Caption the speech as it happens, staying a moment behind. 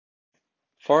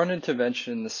Foreign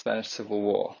intervention in the Spanish Civil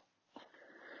War.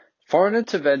 Foreign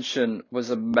intervention was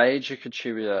a major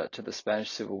contributor to the Spanish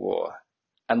Civil War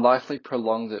and likely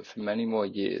prolonged it for many more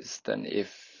years than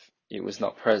if it was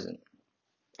not present.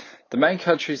 The main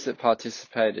countries that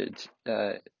participated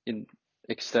in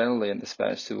externally in the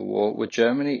Spanish Civil War were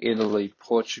Germany, Italy,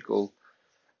 Portugal,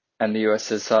 and the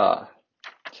USSR.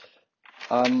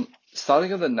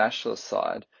 Starting on the nationalist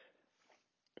side,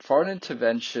 foreign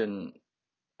intervention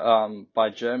by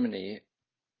Germany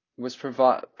was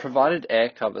provided air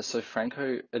cover so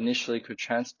Franco initially could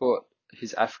transport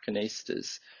his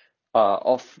Africanistas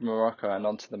off Morocco and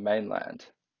onto the mainland.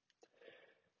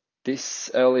 This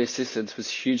early assistance was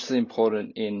hugely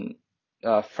important in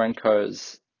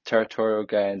Franco's territorial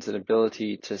gains and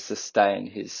ability to sustain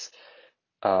his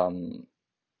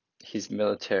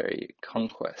military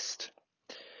conquest.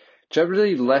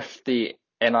 Germany left the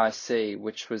NIC,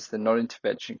 which was the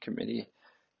Non-Intervention Committee,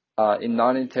 in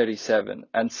 1937,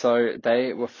 and so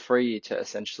they were free to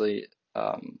essentially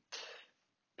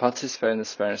participate in the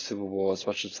Spanish Civil War as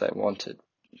much as they wanted.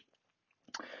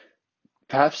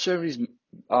 Perhaps Germany's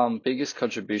biggest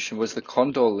contribution was the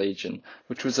Condor Legion,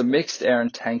 which was a mixed air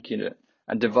and tank unit,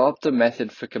 and developed a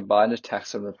method for combined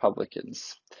attacks on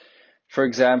Republicans. For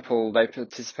example, they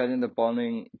participated in the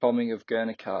bombing of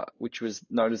Guernica, which was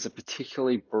known as a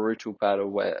particularly brutal battle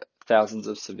where thousands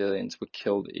of civilians were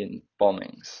killed in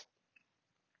bombings.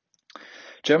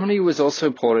 Germany was also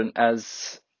important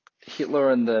as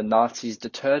Hitler and the Nazis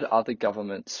deterred other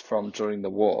governments from joining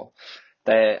the war.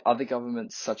 Other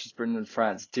governments, such as Britain and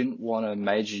France, didn't want a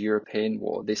major European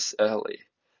war this early.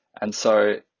 And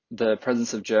so the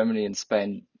presence of Germany and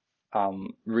Spain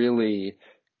really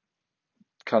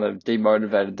kind of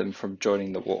demotivated them from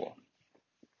joining the war.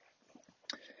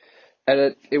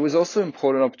 And it was also an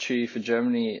important opportunity for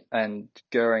Germany and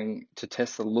Goering to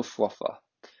test the Luftwaffe.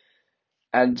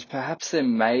 And perhaps their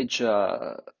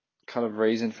major kind of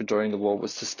reason for joining the war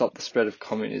was to stop the spread of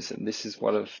communism. This was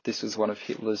one of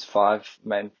Hitler's 5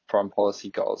 main foreign policy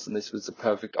goals, and this was a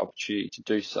perfect opportunity to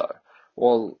do so,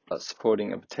 while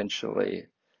supporting a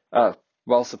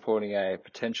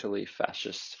potentially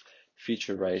fascist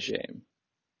future regime.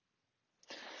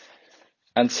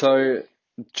 And so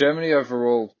Germany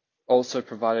overall also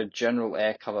provided general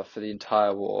air cover for the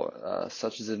entire war,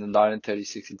 such as in the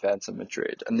 1936 advance on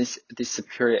Madrid. And this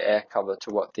superior air cover to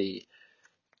what the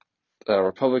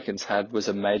Republicans had was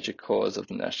a major cause of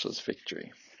the nationalist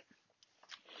victory.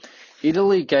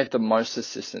 Italy gave the most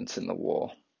assistance in the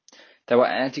war. They were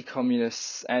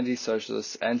anti-communists,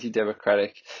 anti-socialists,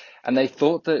 anti-democratic, and they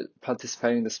thought that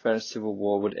participating in the Spanish Civil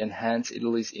War would enhance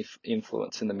Italy's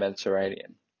influence in the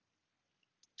Mediterranean.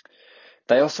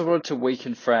 They also wanted to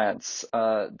weaken France.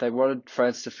 They wanted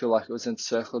France to feel like it was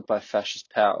encircled by fascist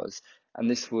powers,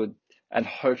 and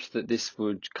hoped that this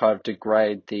would kind of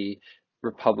degrade the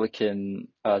republican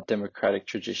democratic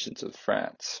traditions of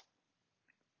France.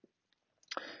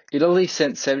 Italy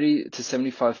sent 70 to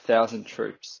 75,000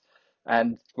 troops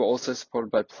and were also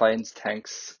supported by planes,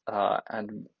 tanks,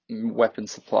 and weapon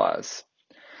supplies.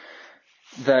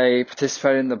 They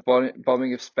participated in the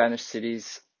bombing of Spanish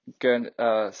cities,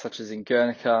 such as in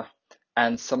Guernica,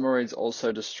 and submarines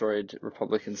also destroyed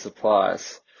Republican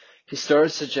supplies.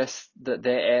 Historians suggest that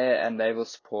their air and naval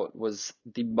support was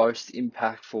the most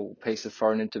impactful piece of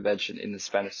foreign intervention in the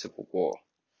Spanish Civil War.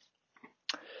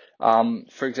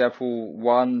 For example,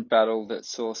 one battle that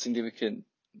saw significant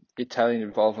Italian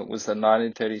involvement was the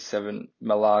 1937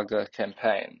 Malaga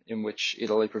campaign, in which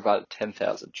Italy provided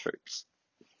 10,000 troops.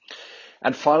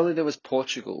 And finally, there was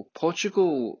Portugal.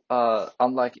 Portugal,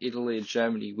 unlike Italy and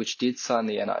Germany, which did sign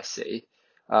the NIC,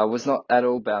 was not at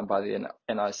all bound by the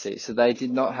NIC. So they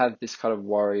did not have this kind of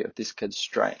worry of this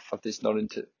constraint, of this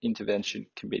non-intervention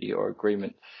committee or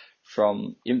agreement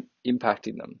from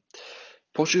impacting them.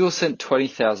 Portugal sent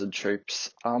 20,000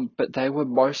 troops, but they were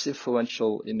most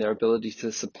influential in their ability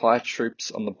to supply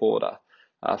troops on the border.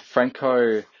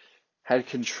 Franco had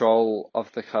control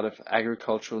of the kind of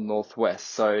agricultural northwest,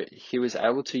 so he was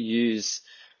able to use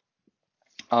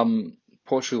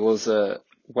Portugal as a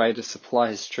way to supply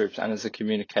his troops and as a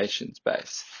communications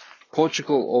base.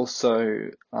 Portugal also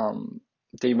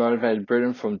demotivated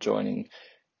Britain from joining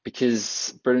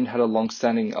because Britain had a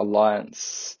long-standing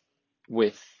alliance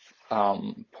with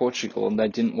Portugal, and they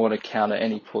didn't want to counter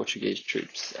any Portuguese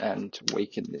troops and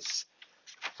weaken this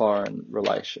foreign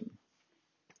relation.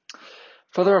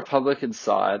 For the Republican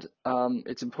side,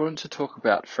 it's important to talk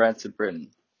about France and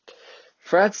Britain.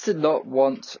 France did not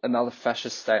want another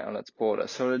fascist state on its border,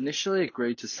 so it initially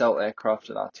agreed to sell aircraft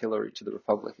and artillery to the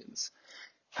Republicans.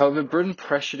 However, Britain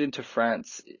pressured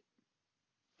France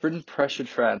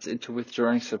into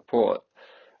withdrawing support,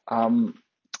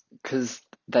 because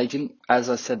they didn't, as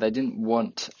I said, they didn't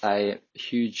want a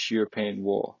huge European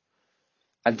war.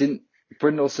 And didn't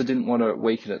Britain also didn't want to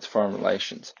weaken its foreign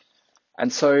relations.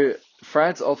 And so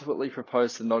France ultimately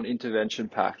proposed the Non-Intervention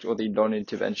Pact, or the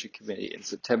Non-Intervention Committee, in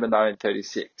September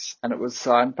 1936, and it was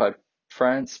signed by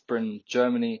France, Britain,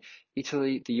 Germany,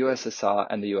 Italy, the USSR,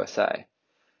 and the USA.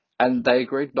 And they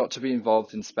agreed not to be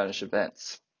involved in Spanish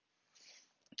events.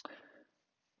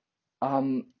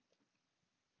 Um,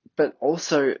 but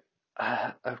also,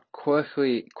 a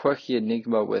quirky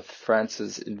enigma with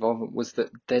France's involvement was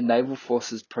that their naval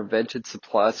forces prevented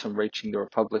supplies from reaching the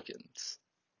Republicans.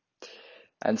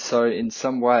 And so, in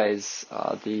some ways,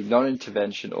 the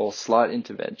non-intervention or slight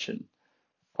intervention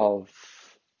of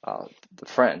the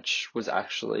French was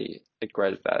actually a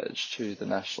great advantage to the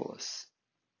nationalists.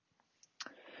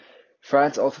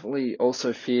 France ultimately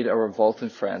also feared a revolt in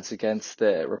France against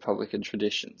their republican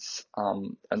traditions,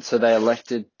 and so they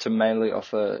elected to mainly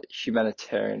offer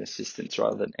humanitarian assistance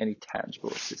rather than any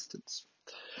tangible assistance.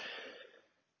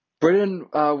 Britain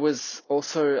was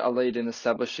also a lead in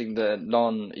establishing the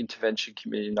Non-Intervention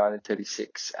Committee in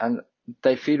 1936, and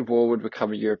they feared war would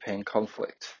become a European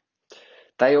conflict.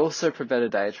 They also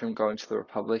prevented aid from going to the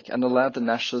Republic and allowed the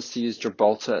nationalists to use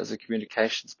Gibraltar as a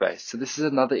communications base. So this is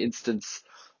another instance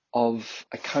of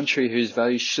a country whose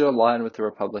values should align with the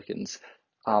Republicans,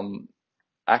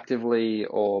 actively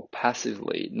or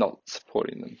passively not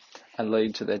supporting them and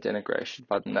leading to their denigration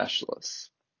by the nationalists.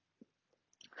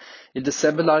 In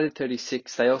December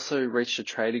 1936, they also reached a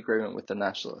trade agreement with the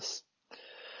nationalists.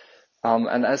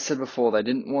 And as said before, they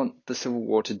didn't want the Civil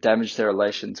War to damage their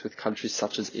relations with countries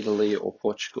such as Italy or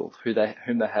Portugal, whom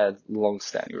they had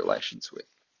long-standing relations with.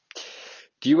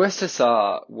 The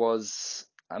USSR was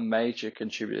a major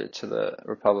contributor to the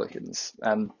Republicans,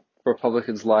 and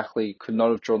Republicans likely could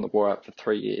not have drawn the war out for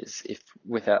 3 years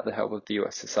without the help of the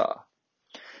USSR.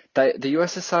 The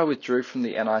USSR withdrew from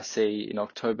the NIC in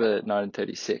October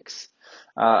 1936,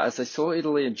 as they saw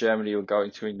Italy and Germany were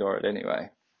going to ignore it anyway.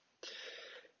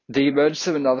 The emergence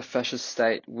of another fascist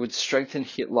state would strengthen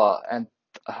Hitler, and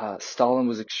Stalin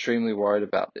was extremely worried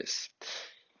about this.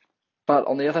 But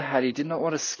on the other hand, he did not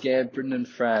want to scare Britain and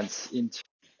France into.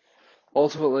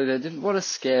 Ultimately, they didn't want to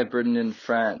scare Britain and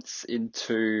France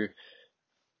into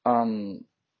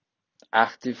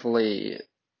actively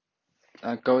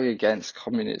going against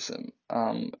communism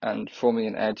and forming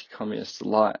an anti-communist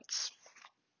alliance.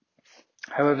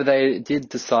 However, they did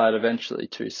decide eventually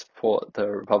to support the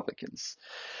Republicans.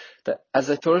 As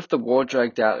they thought if the war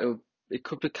dragged out, it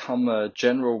could become a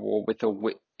general war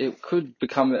it could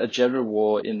become a general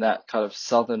war in that kind of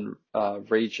southern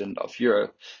region of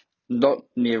Europe, not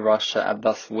near Russia, and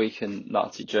thus weaken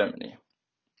Nazi Germany.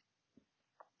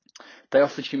 They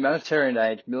offered humanitarian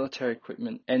aid, military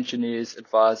equipment, engineers,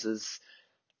 advisors,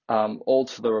 all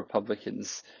to the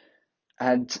Republicans,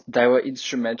 and they were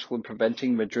instrumental in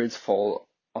preventing Madrid's fall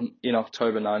in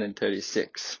October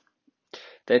 1936.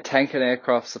 Their tank and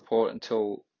aircraft support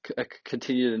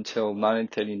continued until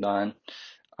 1939,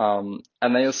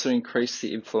 and they also increased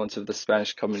the influence of the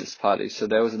Spanish Communist Party, so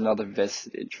there was another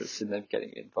vested interest in them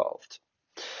getting involved.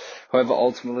 However,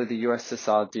 ultimately the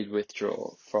USSR did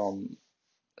withdraw from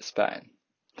Spain.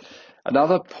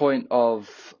 Another point of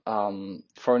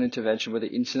foreign intervention were the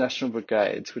international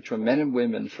brigades, which were men and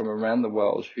women from around the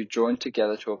world who joined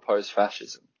together to oppose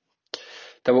fascism.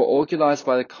 They were organized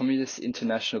by the Communist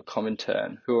International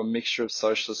Comintern, who were a mixture of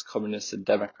socialists, communists, and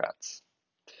Democrats.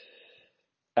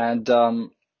 And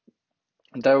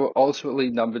they were ultimately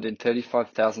numbered in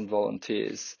 35,000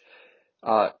 volunteers,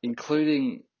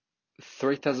 including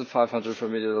 3,500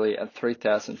 from Italy and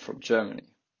 3,000 from Germany.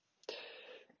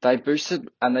 They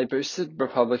boosted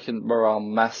Republican morale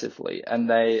massively, and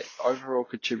they overall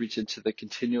contributed to the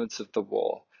continuance of the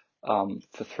war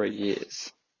for 3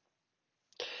 years.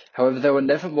 However, there were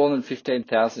never more than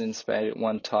 15,000 in Spain at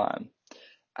one time,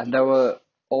 and they were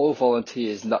all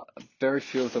volunteers. Very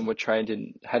few of them were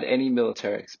had any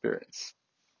military experience.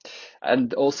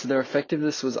 And also their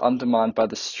effectiveness was undermined by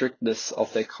the strictness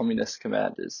of their communist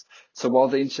commanders. So while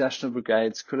the international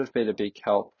brigades could have been a big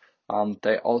help,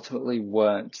 they ultimately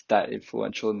weren't that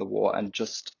influential in the war and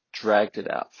just dragged it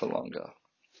out for longer.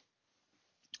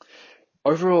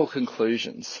 Overall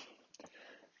conclusions.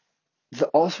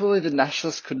 Ultimately, the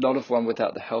nationalists could not have won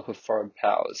without the help of foreign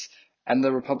powers, and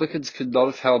the Republicans could not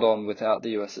have held on without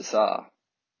the USSR.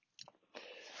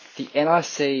 The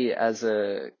NIC as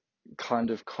a kind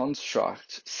of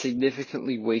construct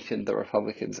significantly weakened the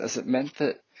Republicans, as it meant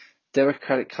that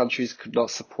democratic countries could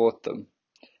not support them.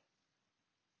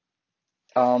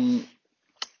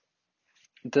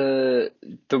 The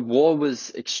war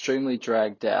was extremely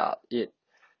dragged out.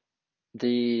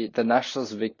 the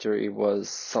nationalist victory was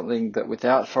something that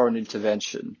without foreign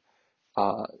intervention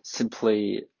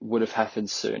simply would have happened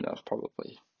sooner,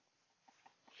 probably.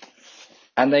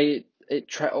 And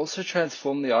also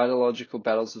transformed the ideological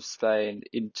battles of Spain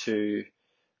into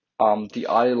the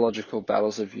ideological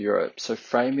battles of Europe. So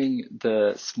framing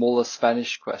the smaller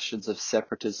Spanish questions of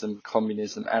separatism,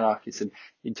 communism, anarchism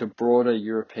into broader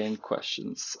European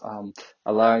questions,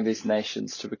 allowing these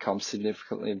nations to become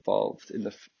significantly involved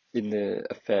in the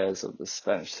affairs of the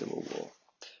Spanish Civil War.